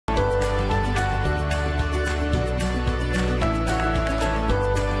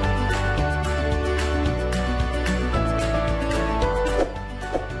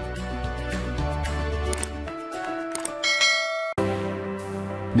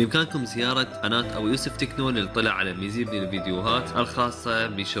بإمكانكم زيارة قناة أبو يوسف تكنو للاطلاع على المزيد من الفيديوهات الخاصة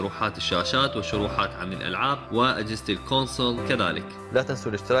بشروحات الشاشات وشروحات عن الألعاب وأجهزة الكونسول كذلك. لا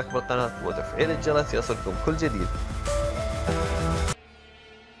تنسوا الاشتراك بالقناة وتفعيل الجرس يصلكم كل جديد.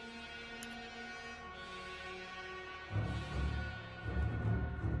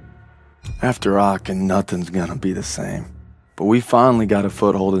 After Aachen, nothing's gonna be the same. But we finally got a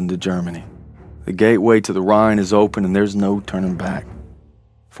foothold into Germany. The gateway to the Rhine is open and there's no turning back.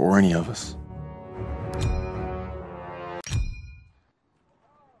 For any of us.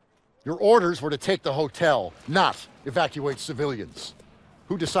 Your orders were to take the hotel, not evacuate civilians.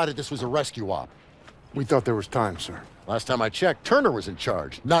 Who decided this was a rescue op? We thought there was time, sir. Last time I checked, Turner was in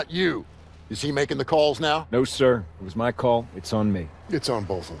charge, not you. Is he making the calls now? No, sir. It was my call. It's on me. It's on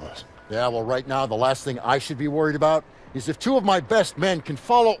both of us. Yeah, well, right now, the last thing I should be worried about is if two of my best men can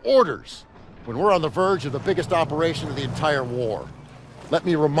follow orders when we're on the verge of the biggest operation of the entire war. Let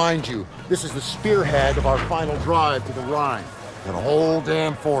me remind you, this is the spearhead of our final drive to the Rhine. Got a whole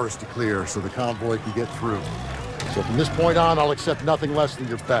damn forest to clear so the convoy can get through. So from this point on, I'll accept nothing less than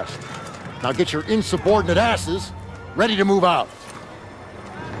your best. Now get your insubordinate asses ready to move out.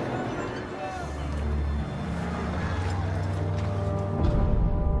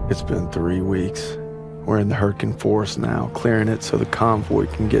 It's been 3 weeks. We're in the Hurtgen Forest now, clearing it so the convoy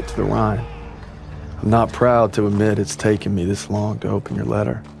can get to the Rhine. I'm not proud to admit it's taken me this long to open your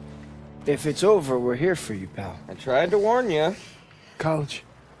letter. If it's over, we're here for you, pal. I tried to warn you. College,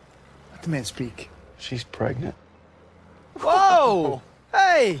 let the man speak. She's pregnant. Whoa!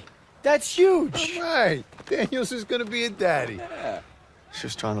 Hey, that's huge. All right, Daniels is gonna be a daddy. Yeah. She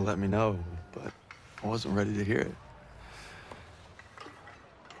was trying to let me know, but I wasn't ready to hear it.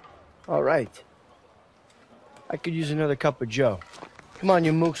 All right. I could use another cup of joe. Come on,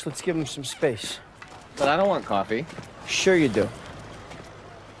 you mooks, let's give him some space. But I don't want coffee. Sure you do.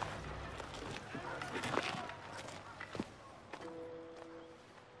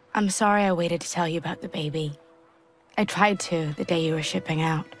 I'm sorry I waited to tell you about the baby. I tried to the day you were shipping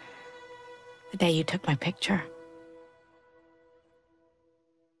out. The day you took my picture.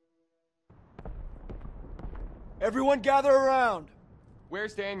 Everyone gather around.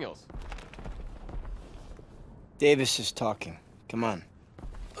 Where's Daniels? Davis is talking. Come on.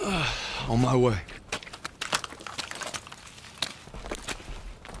 On my way.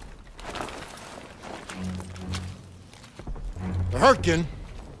 The Hurtgen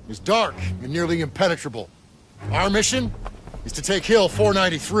is dark and nearly impenetrable. Our mission is to take Hill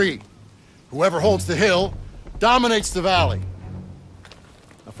 493. Whoever holds the hill dominates the valley.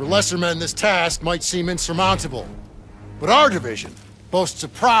 Now, for lesser men, this task might seem insurmountable. But our division boasts a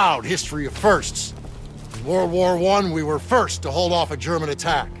proud history of firsts. In World War I, we were first to hold off a German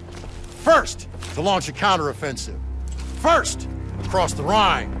attack. First to launch a counteroffensive. First across the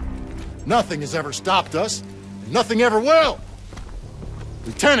Rhine. Nothing has ever stopped us, and nothing ever will.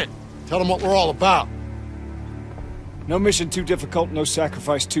 Lieutenant, tell them what we're all about. No mission too difficult, no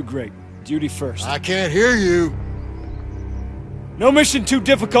sacrifice too great. Duty first. I can't hear you. No mission too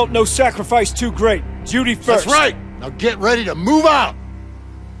difficult, no sacrifice too great. Duty first. That's right. Now get ready to move out.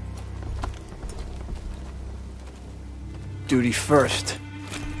 Duty first.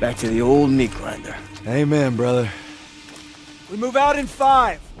 Back to the old meat grinder. Amen, brother. We move out in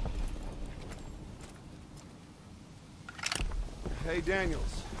 5. Hey,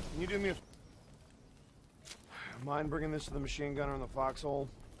 Daniels, can you do me a... Mind bringing this to the machine gunner in the foxhole?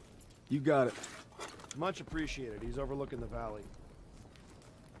 You got it. Much appreciated. He's overlooking the valley.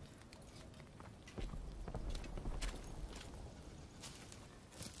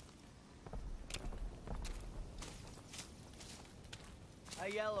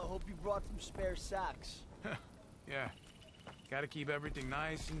 Hey, Yellow, hope you brought some spare socks. Yeah. Gotta keep everything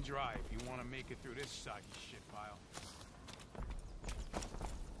nice and dry if you want to make it through this soggy shit pile.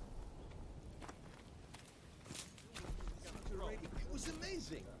 It was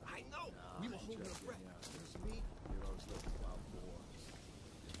amazing. I know. We were holding our breath. There's me.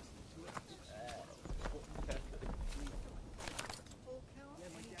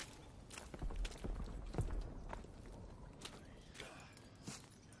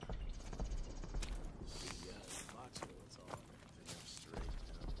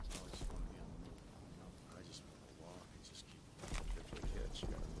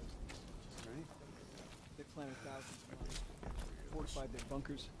 Planted thousands of mines, fortified their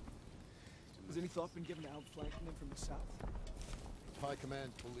bunkers. Has any thought been given to outflanking them from the south? High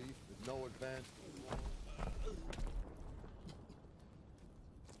command's belief that no advance.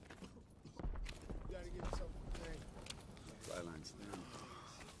 Gotta get yourself a thing. Supply lines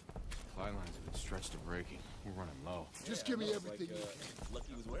have been stretched to breaking. We're running low. Just give me everything you can.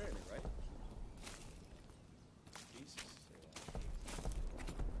 Lucky was wearing it, right?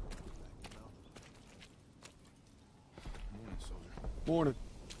 Morning, soldier. Morning.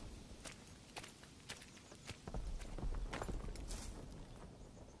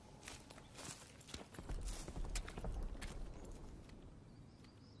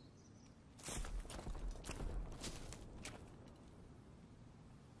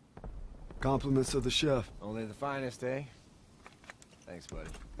 Compliments of the chef. Only the finest, eh? Thanks, buddy.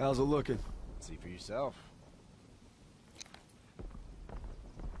 How's it looking? See for yourself.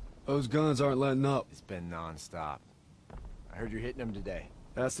 Those guns aren't letting up. It's been non-stop. I heard you're hitting them today.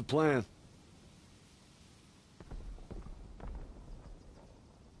 That's the plan.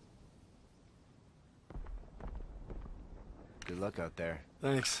 Good luck out there.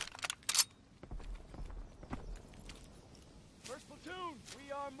 Thanks. First platoon,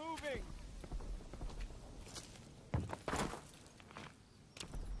 we are moving.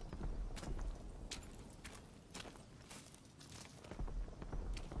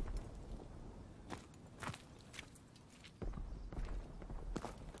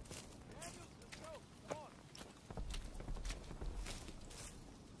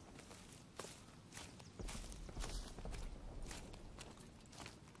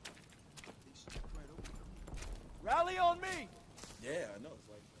 Rally on me! Yeah, I know. It's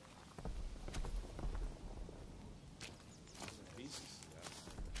like pieces.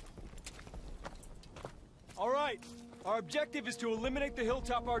 All right. Our objective is to eliminate the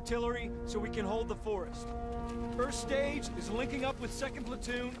hilltop artillery so we can hold the forest. First stage is linking up with 2nd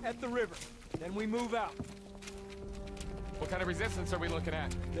platoon at the river. Then we move out. What kind of resistance are we looking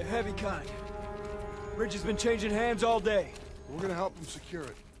at? The heavy kind. Bridge has been changing hands all day. We're gonna help them secure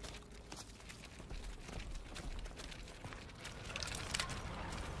it.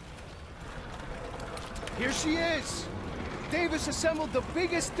 Here she is! Davis assembled the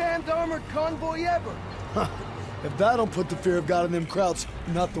biggest damned armored convoy ever! If that don't put the fear of God in them krauts,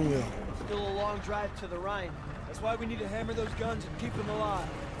 nothing will. Still a long drive to the Rhine. That's why we need to hammer those guns and keep them alive.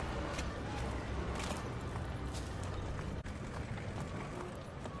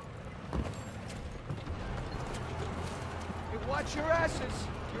 Hey, watch your asses!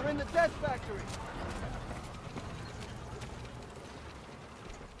 You're in the death factory!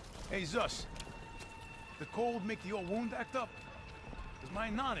 Hey, Zus. The cold make the old wound act up? Cause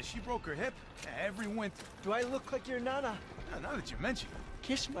my Nana, she broke her hip every winter. Do I look like your Nana? Now that you mention it,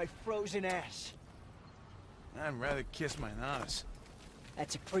 Kiss my frozen ass. I'd rather kiss my Nanas.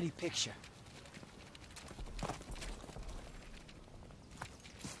 That's a pretty picture.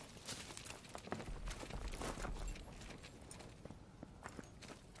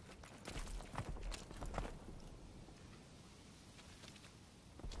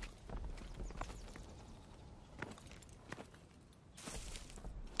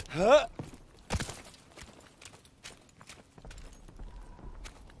 Huh?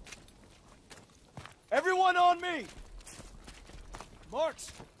 Everyone on me!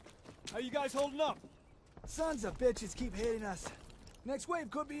 Marks, how you guys holding up? Sons of bitches keep hitting us. Next wave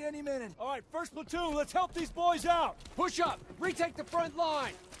could be any minute. All right, 1st platoon, let's help these boys out. Push up, retake the front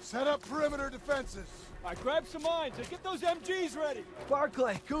line. Set up perimeter defenses. All right, grab some mines and get those MGs ready.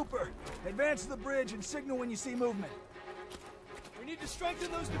 Barclay, Cooper, advance to the bridge and signal when you see movement. We need to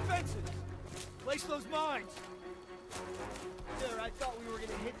strengthen those defenses. Place those mines. Sir, I thought we were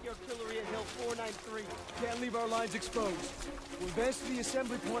gonna hit the artillery at Hill 493. Can't leave our lines exposed. We'll advance to the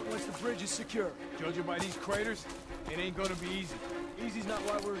assembly point once the bridge is secure. Judging by these craters, it ain't gonna be easy. Easy's not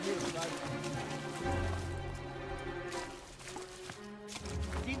why we're here, right?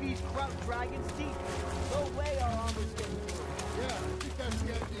 See these kraut dragons deep? No way our armor's getting through. Yeah, I think that's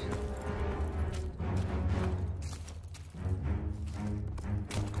the idea.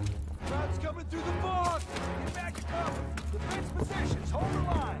 Kraut's coming through the fog! Get back to cover! Defense positions, hold the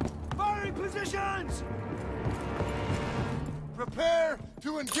line! Firing positions! Prepare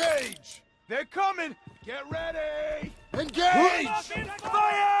to engage! They're coming! Get ready! Engage!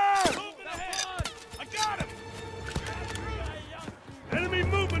 Fire! Moving ahead! I got him! Enemy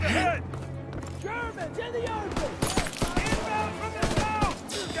movement ahead! Germans in the open! Inbound from the south!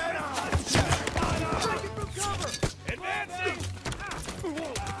 Get on! Breaking from cover! Advancing!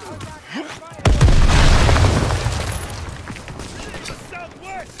 The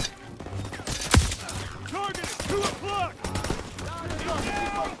southwest! Target at 2 o'clock! Get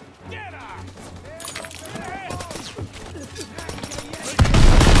down! Get out! Get ahead!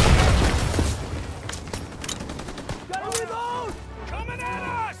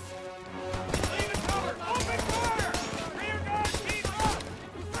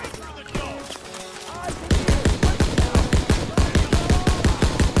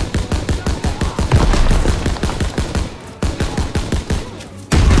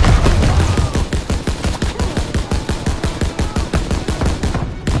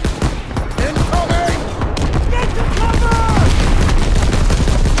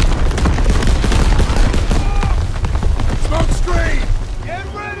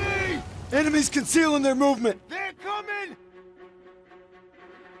 Enemies concealing their movement. They're coming!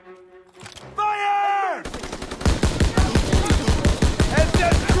 Fire! And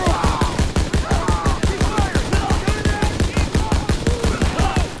then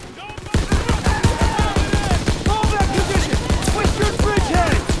hold that position! Switch your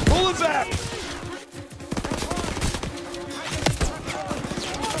bridgehead! Pull it back!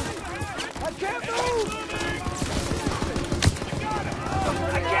 I can't move!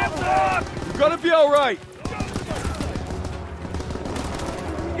 I can't walk! You're gonna be all right.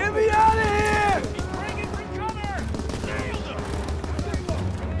 Get me out of here! He's bringing for cover! Nailed him!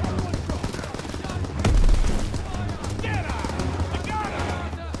 Get her! I got her!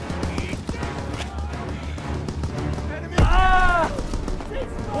 Ah!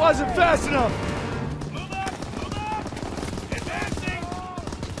 Wasn't fast enough. Move up! Move up! Advancing!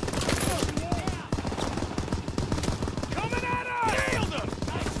 Coming at us! Nailed him!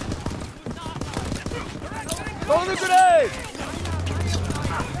 Throw the grenade!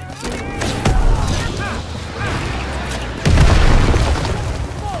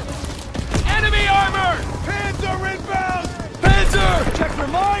 Enemy armor! Panzer inbound! Panzer! Check for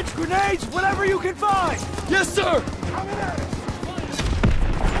mines, grenades, whatever you can find! Yes, sir! Coming at us!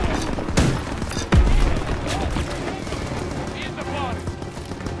 In the body!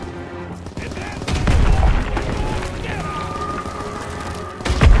 Get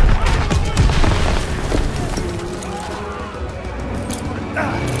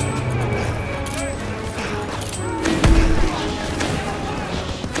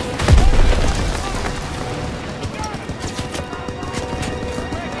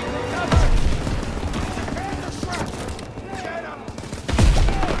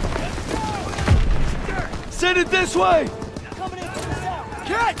Send it this way! Coming in from the south.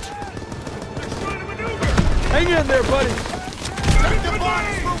 Catch! trying to maneuver! Hang in there, buddy! Check the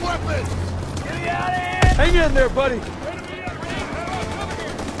bodies for weapons! Get me out of here! Hang in there, buddy!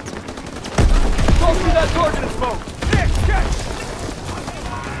 Close to that target and smoke! Nick, catch!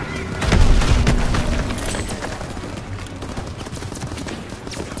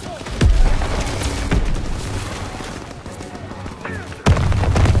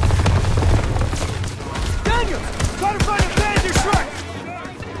 Daniel! Try to find a Panzer strike!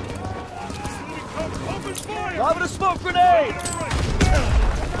 Open fire! Lobbing a smoke grenade!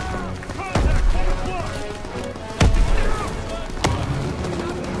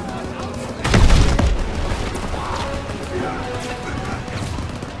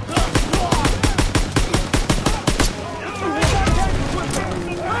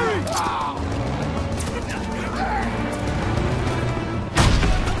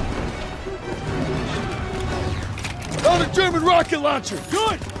 Found a German rocket launcher!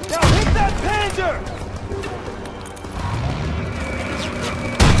 Good! Now hit that Panzer!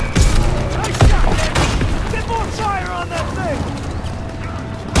 Nice shot, Daniel! Get more fire on that thing!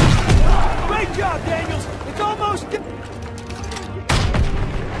 Great job, Daniels! It's almost...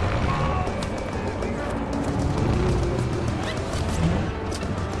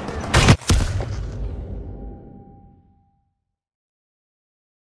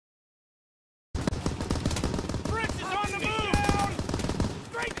 Fritz is on the move!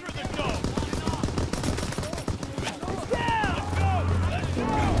 Straight through the dome! Down! Let's go!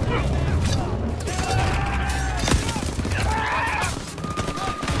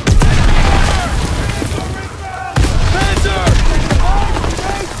 Panzer!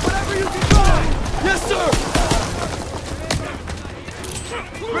 Whatever you can find! Yes, sir!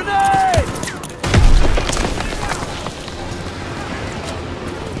 Grenade!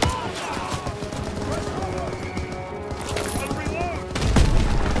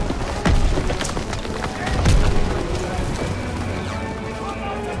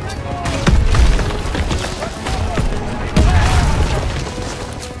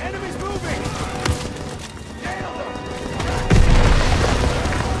 Enemies moving! Nailed them!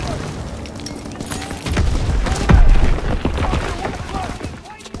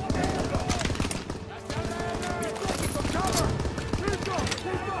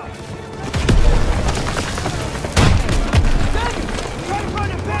 Daniel! Try to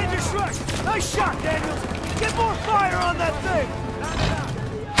find a Panzer strike! Nice shot, Daniel! Get more fire on that thing!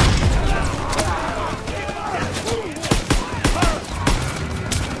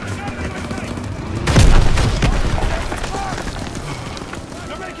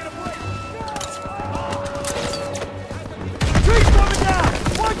 They're making a break! Tree's coming down!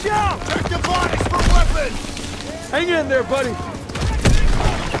 Watch out! Check the bodies for weapons! Hang in there, buddy!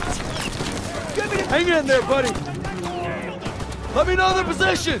 Hang in there, buddy! Let me know the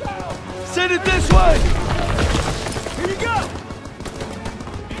position! Send it this way! Here you go!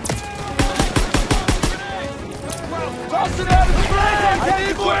 Toss it out of the flag! I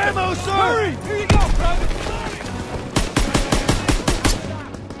need more ammo, sir! Hurry! Here you go, Private!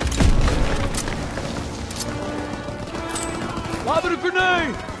 Lobbing a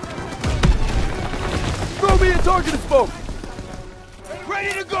grenade! Throw me a target and smoke!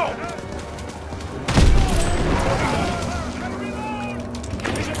 Ready to go!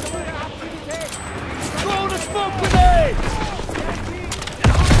 Throwing a smoke grenade!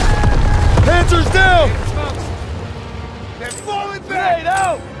 Panzer's down! They're falling back! Grenade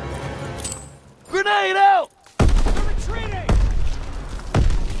out! Grenade out! They're retreating!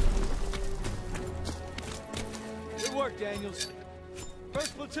 Good work, Daniels.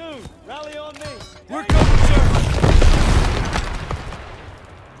 First platoon, rally on me. We're coming, sir!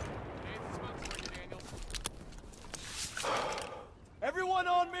 Everyone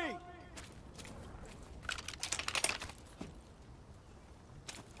on me!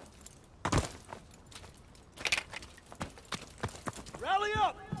 Rally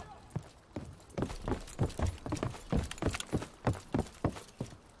up!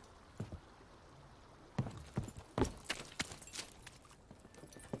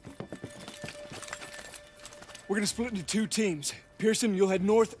 We're gonna split into two teams. Pearson, you'll head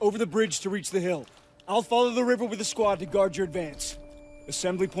north over the bridge to reach the hill. I'll follow the river with a squad to guard your advance.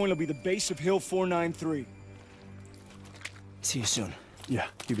 Assembly point will be the base of Hill 493. See you soon. Yeah,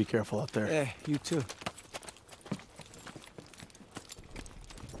 you be careful out there. Yeah, you too.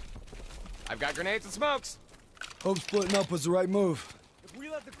 I've got grenades and smokes. Hope splitting up was the right move. If we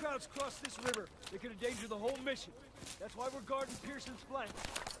let the crowds cross this river, they could endanger the whole mission. That's why we're guarding Pearson's flank.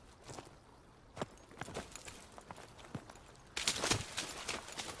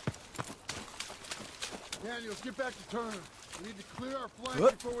 Daniels, get back to Turner. We need to clear our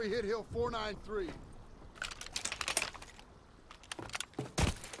flank before we hit Hill 493.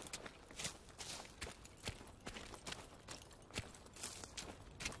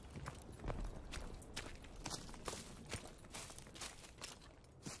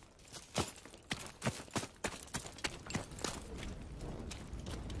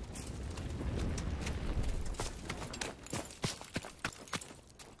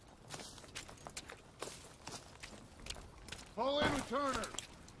 Fall in with Turner.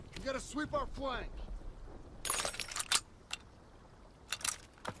 We gotta sweep our flank.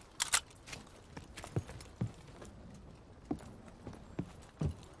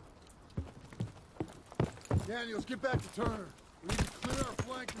 Daniels, get back to Turner. We need to clear our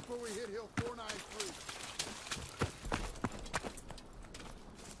flank before we hit Hill 493.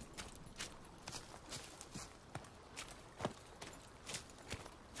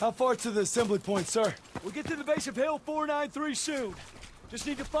 How far to the assembly point, sir? We'll get to the base of Hill 493 soon. Just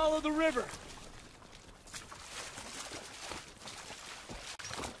need to follow the river.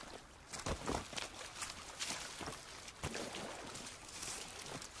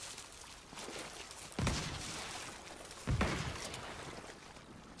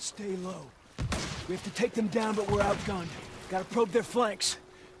 Stay low. We have to take them down, but we're outgunned. Gotta probe their flanks.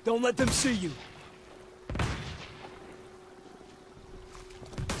 Don't let them see you.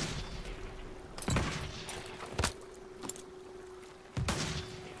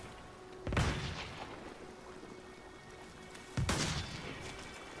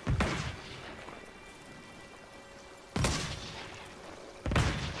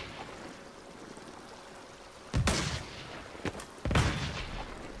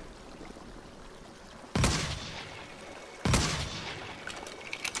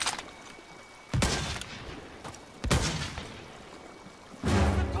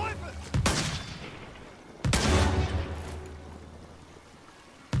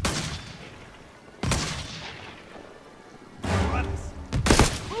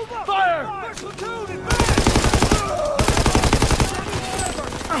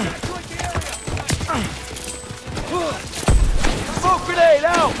 Smoke grenade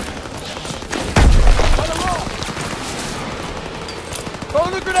out! Throw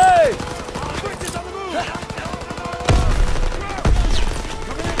the grenade!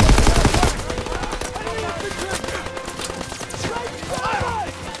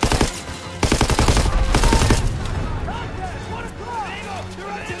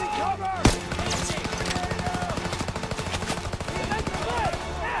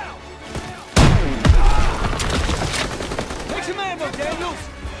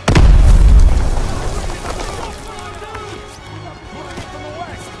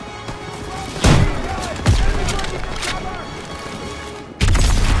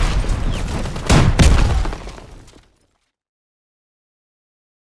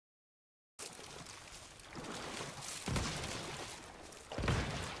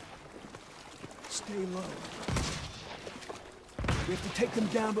 Stay low. We have to take them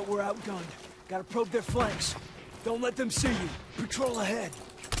down, but we're outgunned. Gotta probe their flanks. Don't let them see you. Patrol ahead.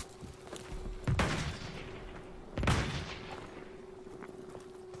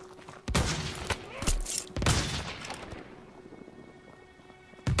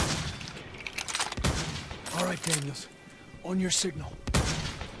 All right, Daniels. On your signal.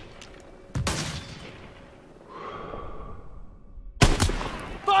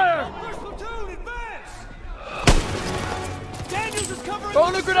 Fire! First platoon, advance! Daniels is covering...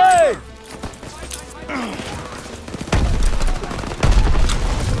 Throwing a grenade!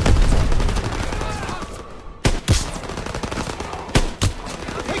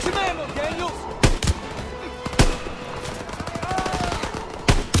 Take some ammo, Daniels!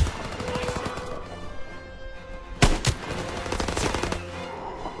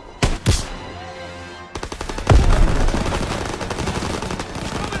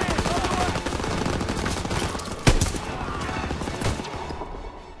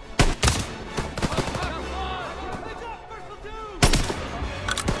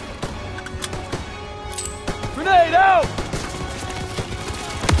 Grenade out!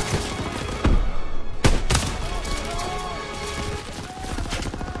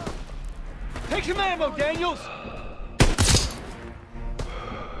 Take some ammo, Daniels!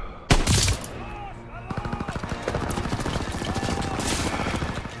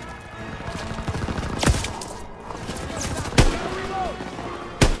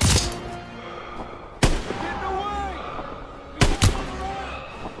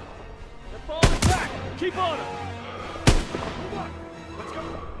 Keep on him! Let's go!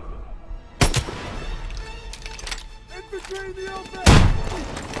 Infantry in the open!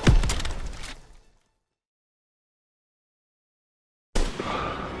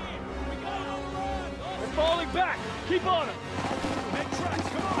 They're falling back! Keep on him! Make tracks,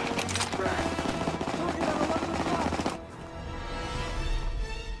 come on!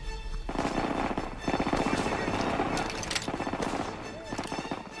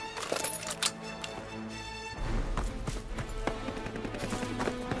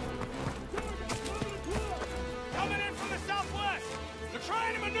 Coming in from the southwest! They're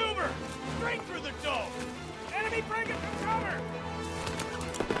trying to maneuver! Straight through the dome! Enemy bringing from cover!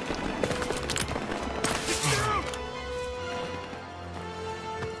 Get through!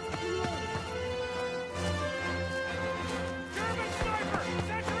 German sniper!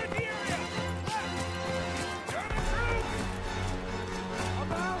 Center in the area! Left! German troops!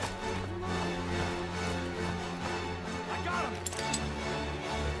 I'm out! I got him!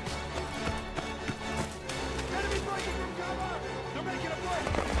 Enemy breaking from cover! They're making a break!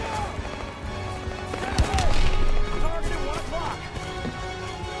 Get away! Target at 1 o'clock!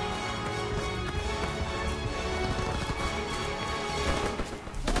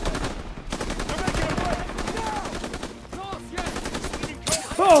 They're making a break! No! Lost, yes!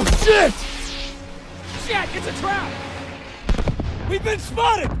 Oh, shit! Shit, it's a trap! We've been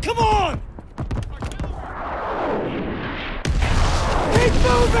spotted! Come on! Keep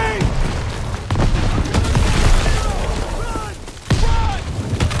moving! Run! Run!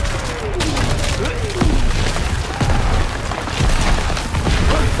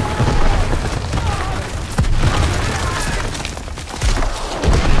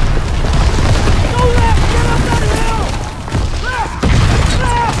 Go left! Get up that hill! Left!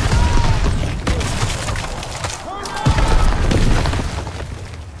 Left!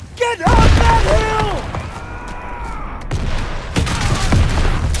 Get up that hill!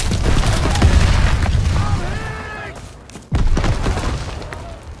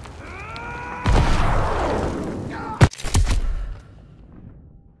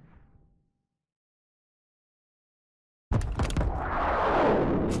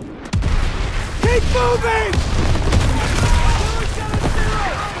 Keep moving!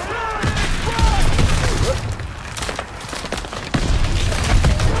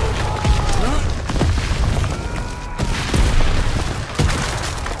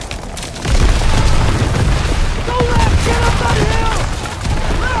 Go left! Get up that hill!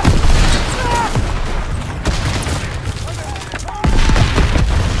 Left! Left!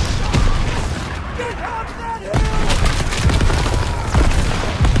 Get up that hill!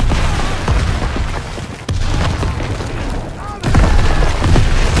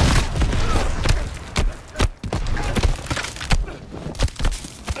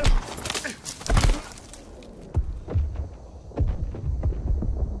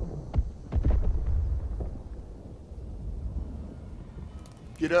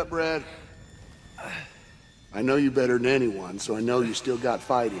 Get up, Brad. I know you better than anyone, so I know you still got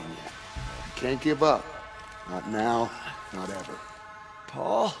fight in you. You can't give up. Not now, not ever.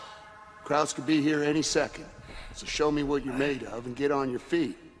 Paul? Krauts could be here any second. So show me what you're made of and get on your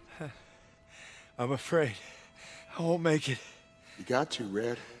feet. I'm afraid I won't make it. You got to,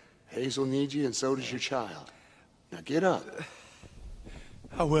 Red. Hazel needs you, and so does your child. Now get up.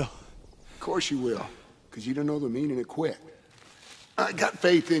 I will. Of course you will, because you don't know the meaning of quit. I got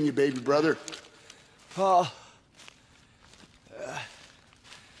faith in you, baby brother. Paul.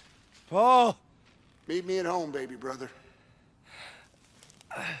 Paul! Meet me at home, baby brother.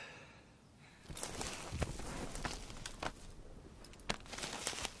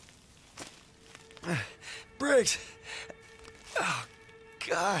 Briggs! Oh,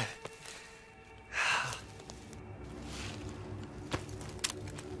 God.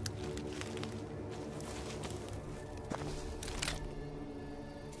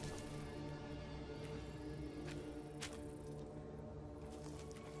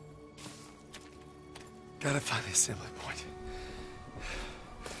 Gotta find the assembly point.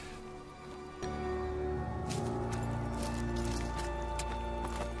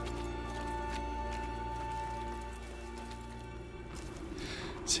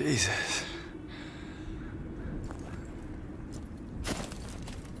 Jesus.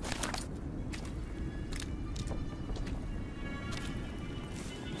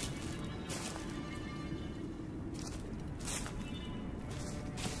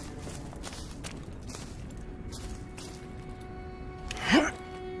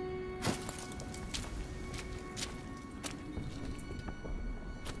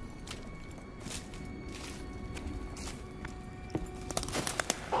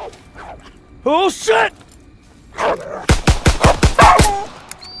 Oh, shit!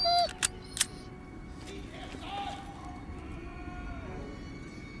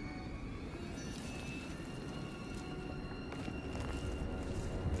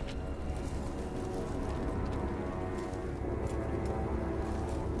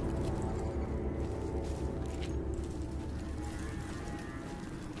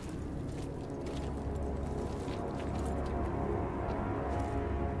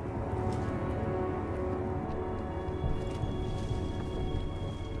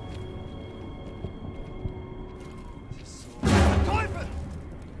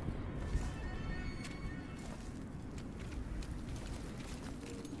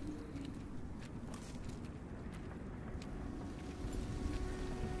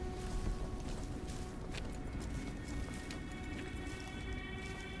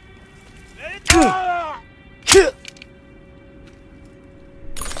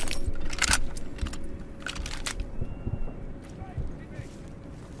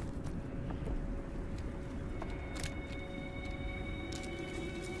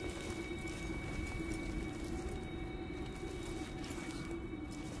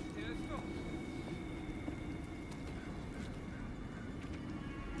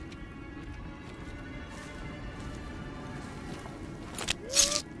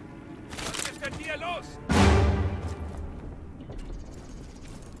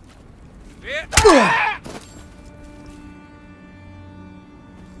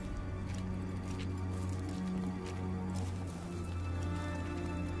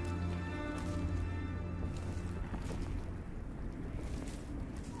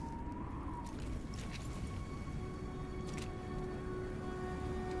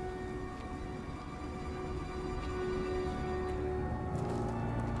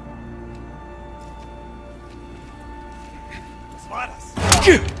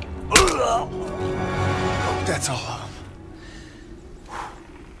 That's all of them.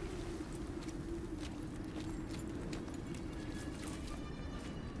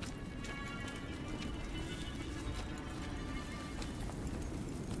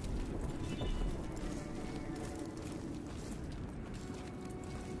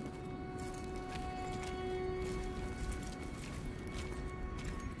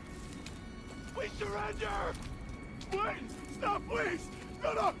 We surrender! Please! Stop, please!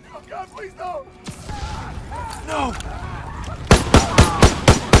 No, no! Oh, God, please, no! No!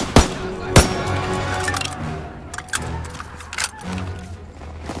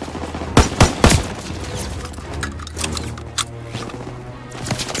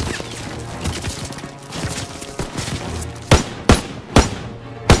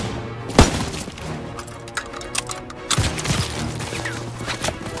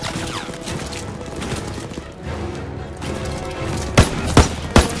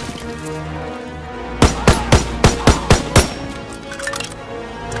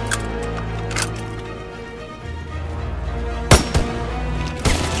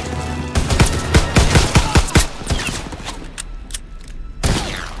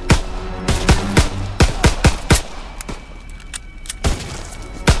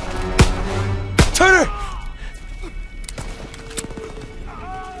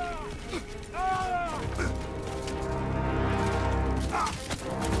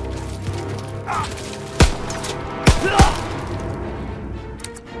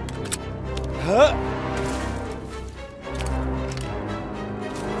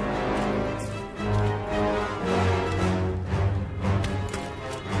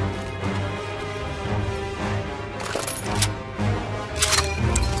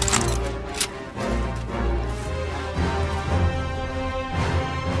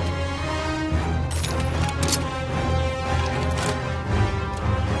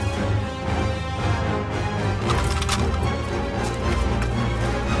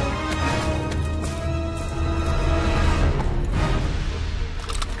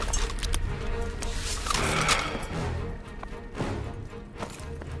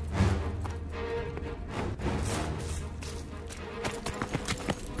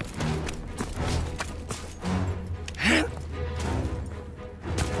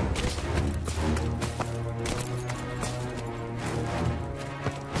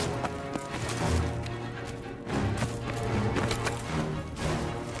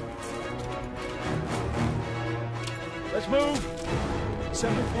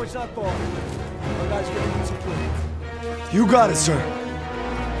 assembly point's not far. Our guys are gonna need some food. You got it, sir.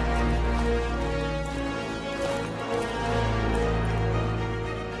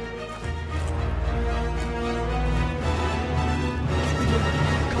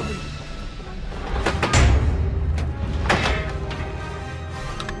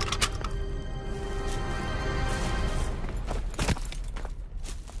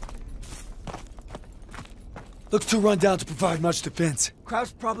 Looks too run down to provide much defense.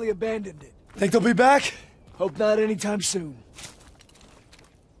 Kraut's probably abandoned it. Think they'll be back? Hope not anytime soon.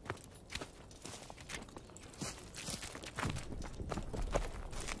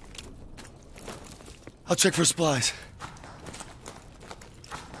 I'll check for supplies.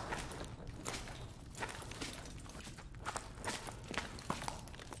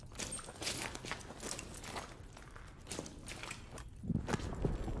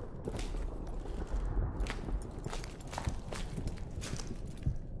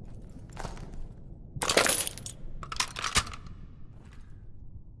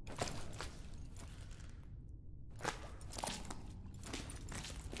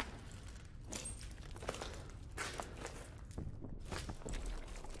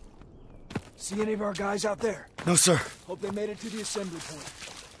 See any of our guys out there? No, sir. Hope they made it to the assembly point.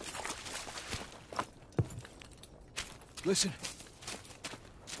 Listen.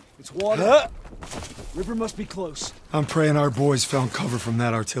 It's water. River must be close. I'm praying our boys found cover from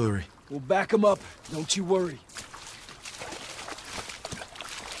that artillery. We'll back them up. Don't you worry.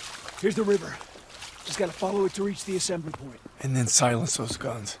 Here's the river. Just gotta follow it to reach the assembly point. And then silence those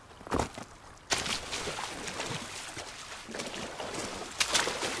guns.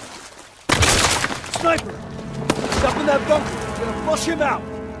 Sniper! He's up in that bunker. Gonna flush him out.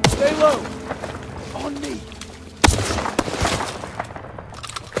 Stay low. On me.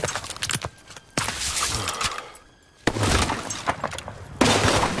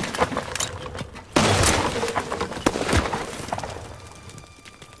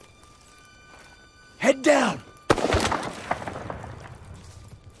 Head down.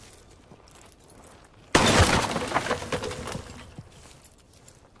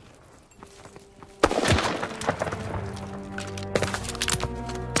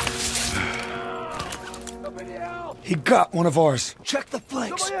 He got one of ours. Check the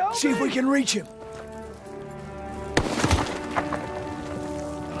flanks. See if we can reach him.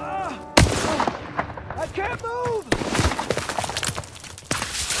 I can't move!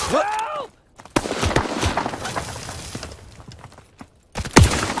 Help!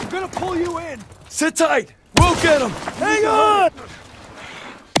 I'm gonna pull you in. Sit tight. We'll get him. Hang on!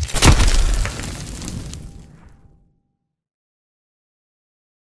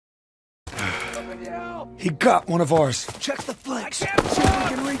 He got one of ours. Check the flanks. See if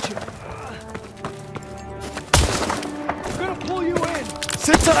we can reach him. I'm gonna pull you in.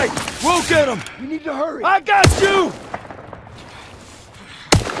 Sit tight. We'll get him. We need to hurry. I got you!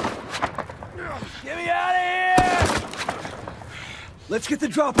 Get me out of here! Let's get the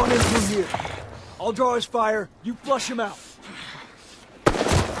drop on him from here. I'll draw his fire. You flush him out.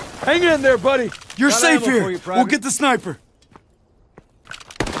 Hang in there, buddy. You're Got safe ammo here. for you, Private. We'll get the sniper.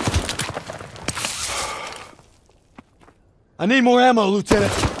 I need more ammo,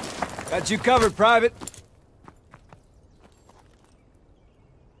 Lieutenant. Got you covered, Private.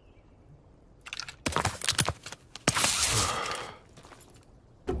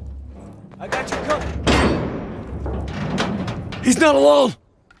 I got you covered. He's not alone.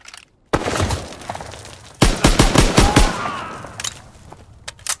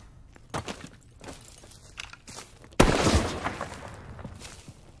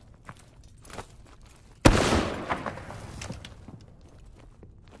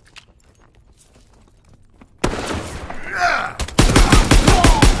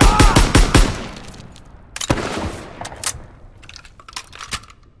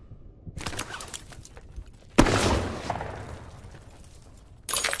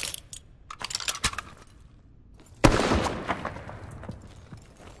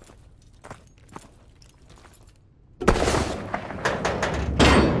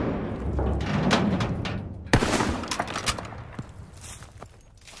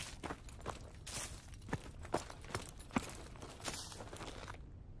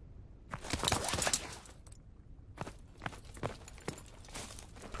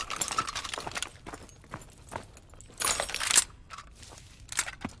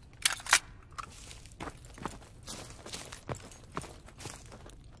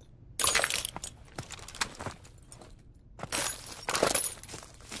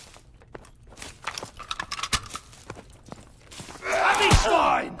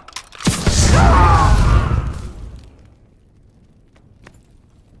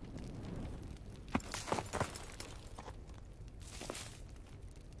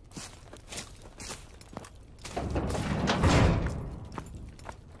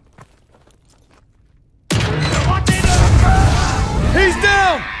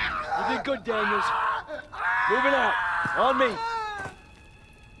 job, Daniels. Moving out. On me.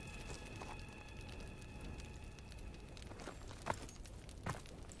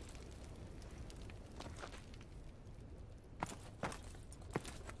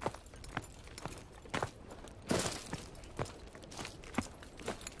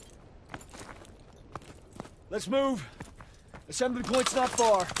 Let's move. Assembly point's not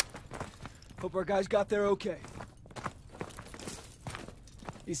far. Hope our guys got there okay.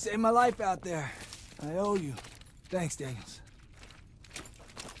 You saved my life out there. I owe you. Thanks, Daniels.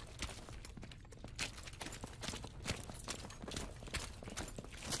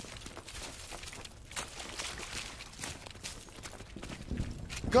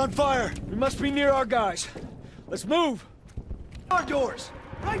 Gunfire! We must be near our guys. Let's move! Our doors!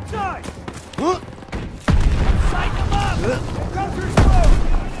 Right side! Sight them up! Go through smoke!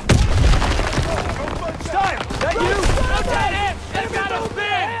 Stein! That you? Don't get him! They've got us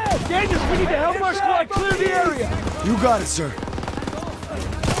big! Daniels, we need to help our squad clear the area! You got it, sir.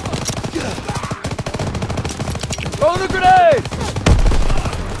 Throw the grenade!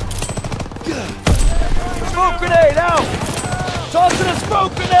 Smoke grenade out! Tossing a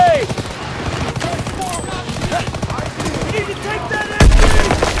smoke grenade! We need to take that empty!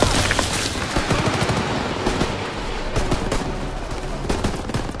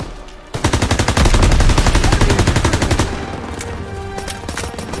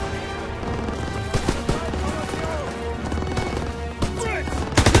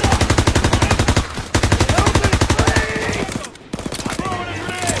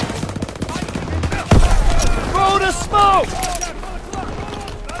 Throw the smoke!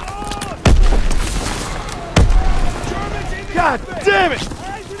 God damn it!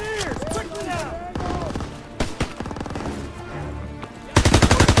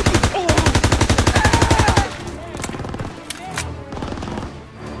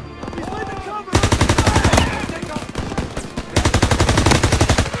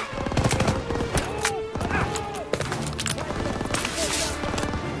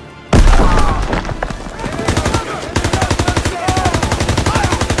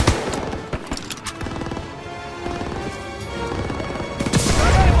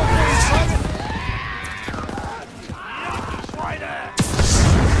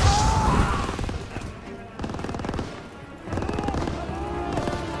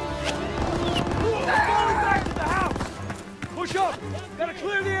 Push up! Gotta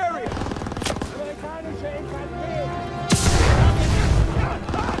clear the area!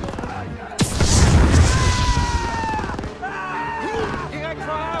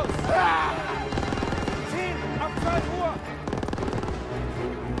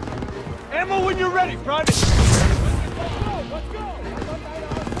 Ammo when you're ready, Private! Let's go!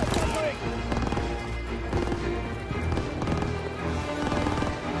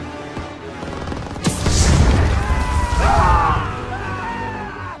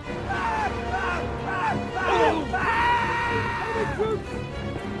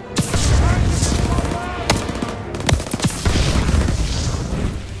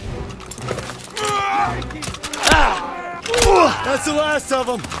 That's the last of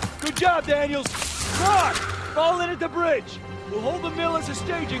them. Good job, Daniels. Squad, fall in at the bridge. We'll hold the mill as a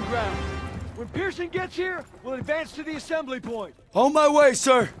staging ground. When Pearson gets here, we'll advance to the assembly point. On my way,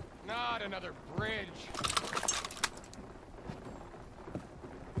 sir. Not another bridge.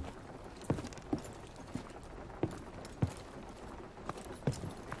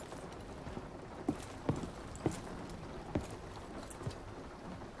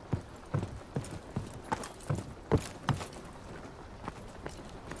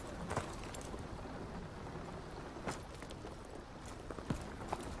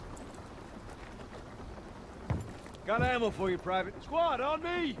 Got ammo for you, Private. Squad, on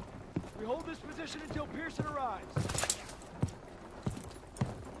me! We hold this position until Pearson arrives.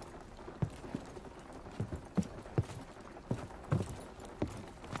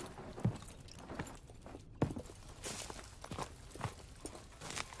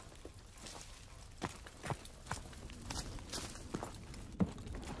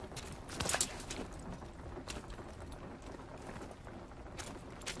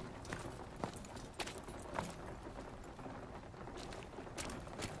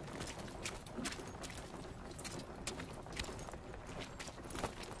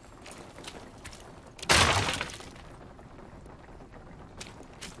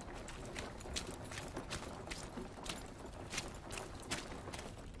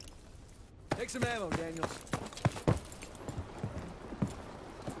 Take some ammo, Daniels.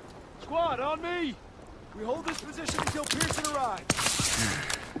 Squad, on me! We hold this position until Pearson arrives.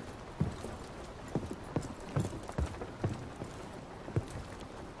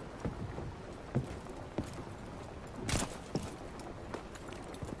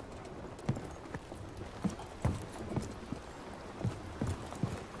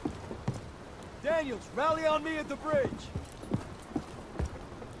 Daniels, rally on me at the bridge.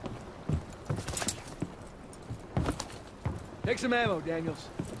 Take some ammo, Daniels.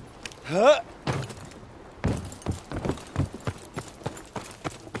 Huh?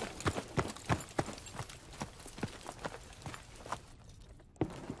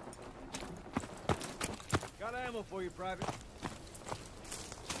 Got ammo for you, Private.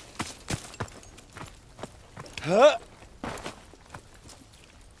 Huh?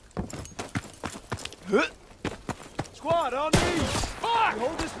 Huh? Squad, on me! Fuck!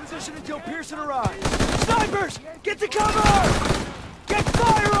 Hold this position until Pearson arrives. Snipers! Get to cover! Get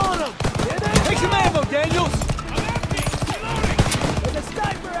fire on them! Take some ammo, Daniels! I'm empty! Reloading! There's a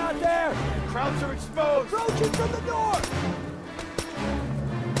sniper out there! Crowds are exposed! Approaching from the north!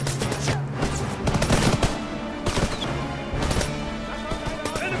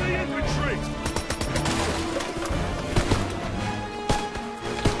 Enemy infantry!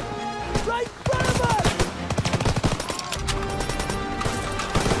 Right in front of us!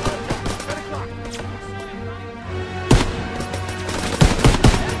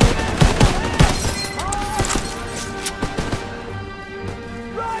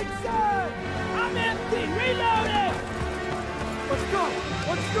 Right side! I'm empty! Reloading! Let's go!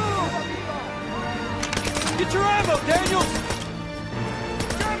 Let's go! Get your ammo, Daniels!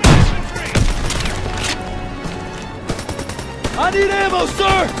 German infantry! I need ammo,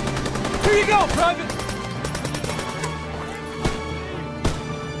 sir! Here you go, Private!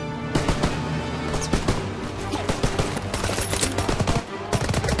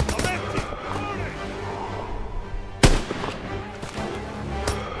 I'm empty! Reloading!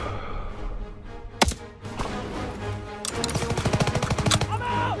 I'm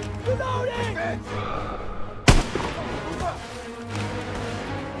out! Reloading!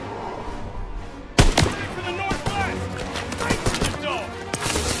 Ready for the northwest! Straight to the dome!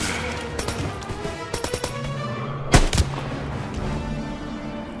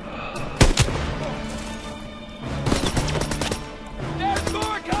 There's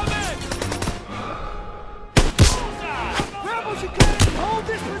more coming! Bullseye! Rebels, you can't hold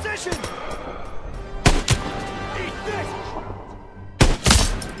this position! Eat this!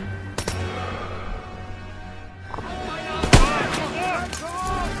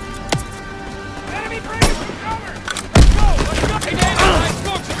 Enemy bringing some cover! Let's go! Let's go! Hey, Daniel, I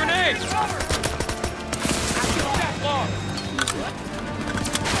smoked a grenade! Cover! That long.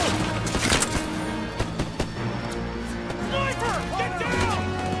 Sniper! Get down!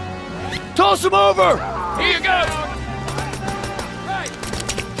 Toss him over! Here you go! Right!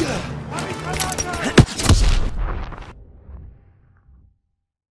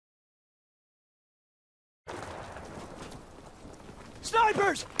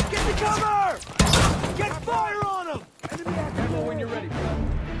 Snipers! Get to cover! Get fire on them! Enemy Ammo when you're ready.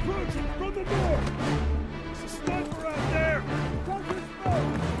 Approaching from the north! There's a sniper out there!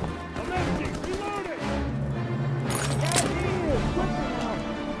 I'm empty! Reloading!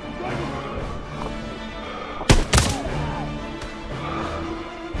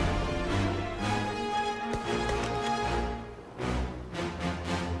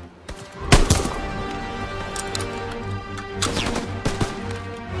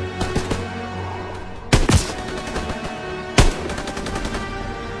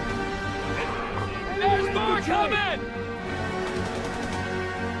 There's more coming!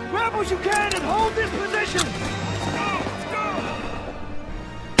 Rebels, you can and hold this position! Let's go!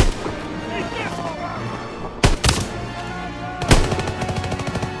 Eat this!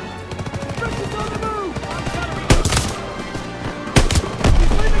 Russians on the move!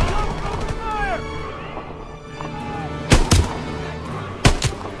 He's leaving cover! Open fire!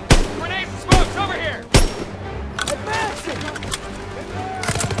 Grenades and smokes over here! Advancing!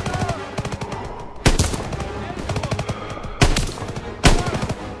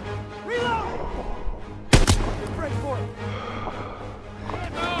 Reload! Break for it!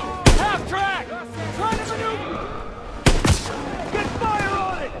 Half track! Try to maneuver! Get fire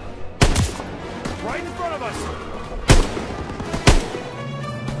on it! Right in front of us!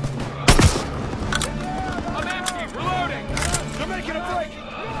 I'm empty! Reloading! They're making a break!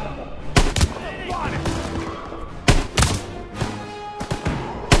 Got it!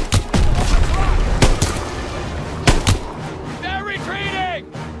 They're retreating!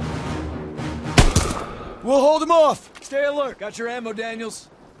 We'll hold them off! Stay alert! Got your ammo, Daniels?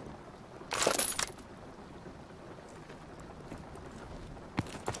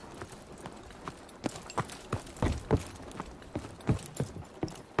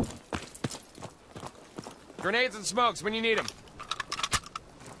 Grenades and smokes when you need them.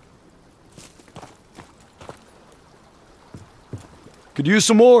 Could use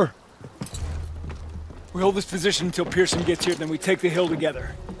some more. We hold this position until Pearson gets here, then we take the hill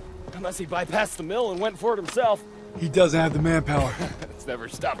together. Unless he bypassed the mill and went for it himself. He doesn't have the manpower. It's never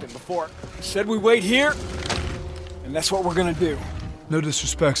stopped him before. Said we wait here, and that's what we're gonna do. No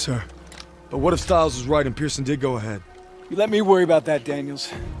disrespect, sir. But what if Styles was right and Pearson did go ahead? You let me worry about that,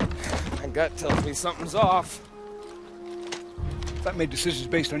 Daniels. My gut tells me something's off. If I made decisions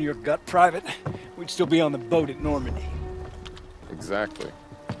based on your gut private, we'd still be on the boat at Normandy. Exactly.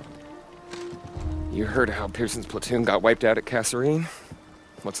 You heard how Pearson's platoon got wiped out at Kasserine?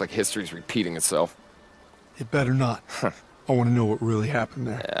 Looks like history's repeating itself. It better not. I want to know what really happened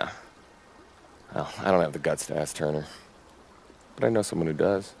there. Yeah. Well, I don't have the guts to ask Turner. But I know someone who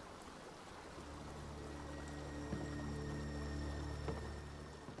does.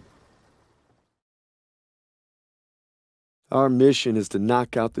 Our mission is to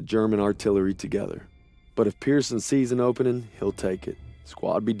knock out the German artillery together. But if Pearson sees an opening, he'll take it.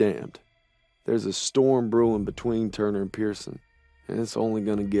 Squad be damned. There's a storm brewing between Turner and Pearson, and it's only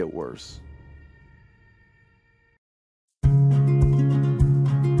gonna get worse.